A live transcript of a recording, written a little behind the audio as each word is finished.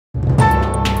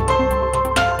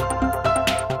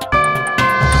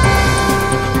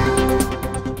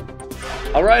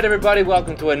Alright everybody,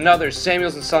 welcome to another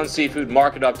Samuels & Sons Seafood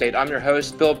Market Update. I'm your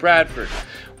host, Bill Bradford.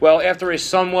 Well, after a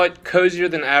somewhat cozier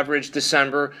than average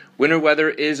December, winter weather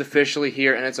is officially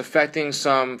here and it's affecting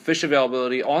some fish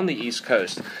availability on the East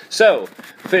Coast. So,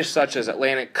 fish such as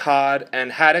Atlantic cod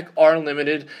and haddock are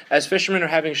limited as fishermen are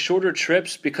having shorter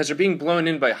trips because they're being blown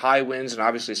in by high winds and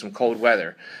obviously some cold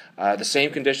weather. The same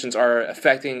conditions are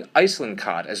affecting Iceland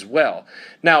cod as well.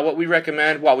 Now, what we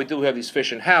recommend, while we do have these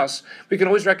fish in-house, we can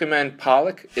always recommend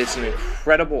pollock. It's an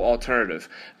incredible alternative.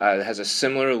 It has a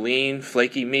similar lean,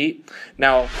 flaky meat.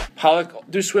 Now, pollock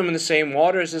do swim in the same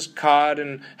waters as cod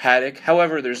and haddock.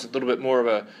 However, there's a little bit more of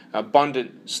a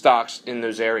abundant stocks in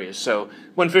those areas. So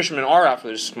when fishermen are out for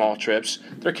those small trips,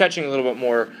 they're catching a little bit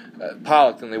more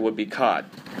pollock than they would be cod.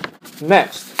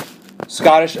 Next,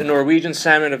 Scottish and Norwegian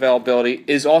salmon availability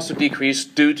is also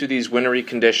decreased due to these wintry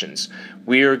conditions.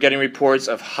 We are getting reports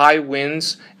of high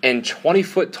winds and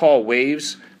 20-foot tall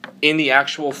waves in the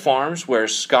actual farms where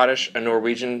Scottish and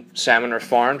Norwegian salmon are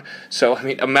farmed. So,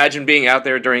 imagine being out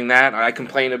there during that. I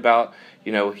complain about,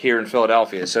 here in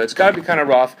Philadelphia. So it's got to be kind of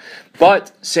rough.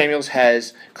 But Samuels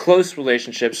has close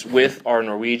relationships with our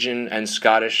Norwegian and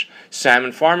Scottish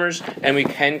salmon farmers, and we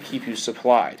can keep you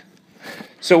supplied.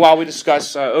 So while we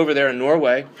discuss over there in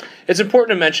Norway, it's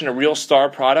important to mention a real star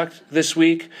product this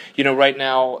week. Right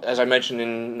now, as I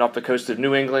mentioned, off the coast of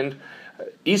New England,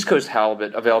 East Coast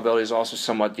halibut availability is also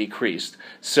somewhat decreased.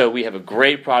 So we have a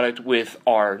great product with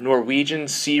our Norwegian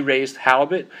sea-raised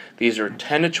halibut. These are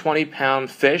 10 to 20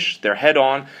 pound fish. They're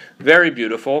head-on, very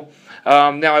beautiful.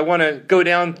 Now I want to go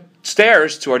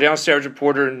downstairs to our downstairs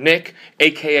reporter, Nick,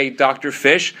 a.k.a. Dr.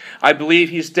 Fish. I believe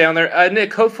he's down there.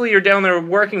 Nick, hopefully you're down there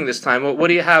working this time. What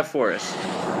do you have for us?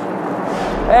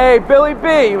 Hey, Billy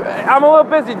B. I'm a little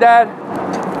busy, Dad.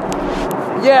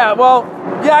 Yeah,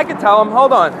 I can tell him.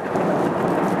 Hold on.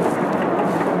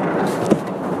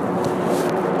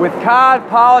 With cod,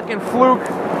 pollock, and fluke,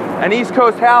 and East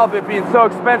Coast halibut being so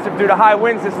expensive due to high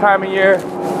winds this time of year,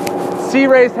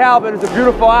 sea-raised halibut is a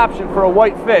beautiful option for a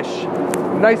white fish.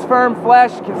 Nice firm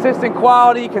flesh, consistent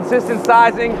quality, consistent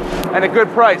sizing, and a good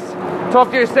price.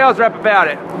 Talk to your sales rep about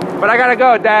it. But I gotta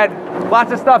go, Dad.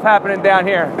 Lots of stuff happening down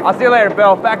here. I'll see you later,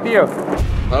 Bill. Back to you.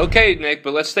 Okay, Nick,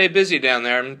 but let's stay busy down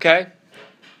there, okay?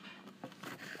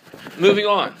 Moving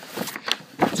on.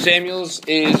 Samuels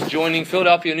is joining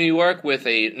Philadelphia, New York with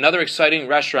another exciting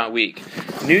restaurant week.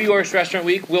 New York's restaurant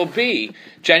week will be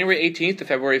January 18th to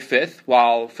February 5th,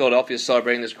 while Philadelphia is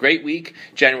celebrating this great week,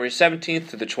 January 17th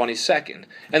to the 22nd,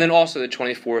 and then also the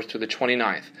 24th to the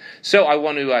 29th. So I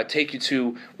want to take you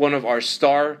to one of our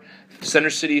star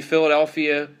Center City,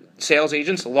 Philadelphia sales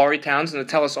agents, Laurie Townsend, to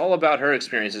tell us all about her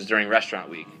experiences during restaurant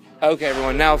week. Okay,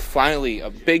 everyone, now finally,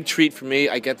 a big treat for me.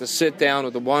 I get to sit down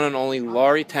with the one and only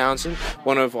Laurie Townsend,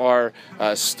 one of our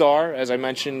star, as I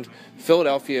mentioned,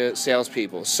 Philadelphia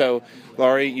salespeople. So,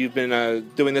 Laurie, you've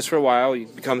been doing this for a while.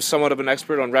 You've become somewhat of an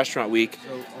expert on Restaurant Week.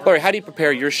 Laurie, how do you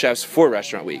prepare your chefs for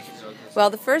Restaurant Week?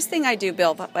 Well, the first thing I do,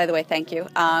 Bill, by the way, thank you.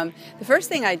 The first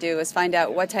thing I do is find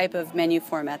out what type of menu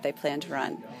format they plan to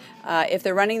run. If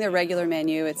they're running their regular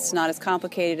menu, it's not as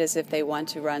complicated as if they want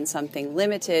to run something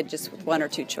limited, just with one or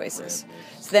two choices.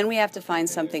 So then we have to find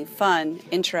something fun,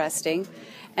 interesting,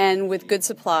 and with good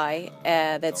supply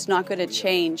that's not going to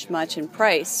change much in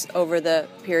price over the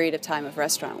period of time of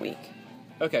Restaurant Week.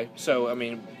 Okay, so,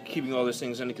 keeping all those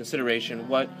things into consideration,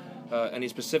 what any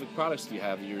specific products do you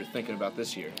have that you're thinking about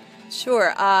this year?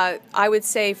 Sure. I would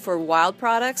say for wild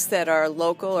products that are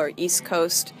local or East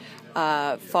Coast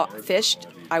fished,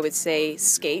 I would say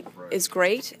skate is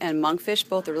great, and monkfish,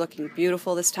 both are looking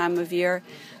beautiful this time of year.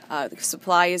 The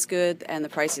supply is good, and the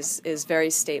price is very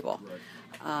stable.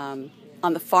 On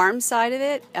the farm side of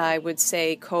it, I would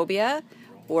say cobia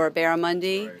or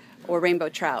barramundi or rainbow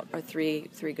trout are three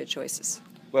good choices.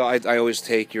 Well, I always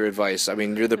take your advice.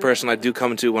 You're the person I do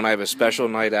come to when I have a special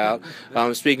night out.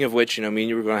 Speaking of which, me and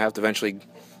you were going to have to eventually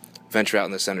venture out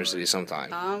in the Center City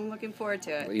sometime. I'm looking forward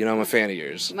to it. I'm a fan of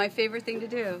yours. My favorite thing to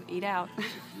do, eat out.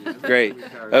 Great.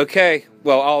 Okay,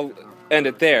 well, I'll end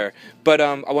it there. But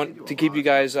I want to keep you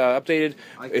guys updated.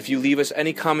 If you leave us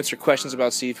any comments or questions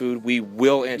about seafood, we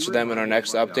will answer them in our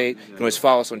next update. You can always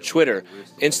follow us on Twitter,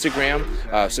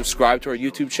 Instagram, subscribe to our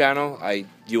YouTube channel.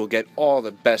 You will get all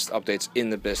the best updates in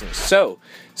the business. So,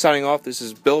 signing off, this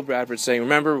is Bill Bradford saying,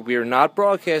 remember, we are not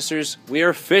broadcasters, we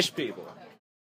are fish people.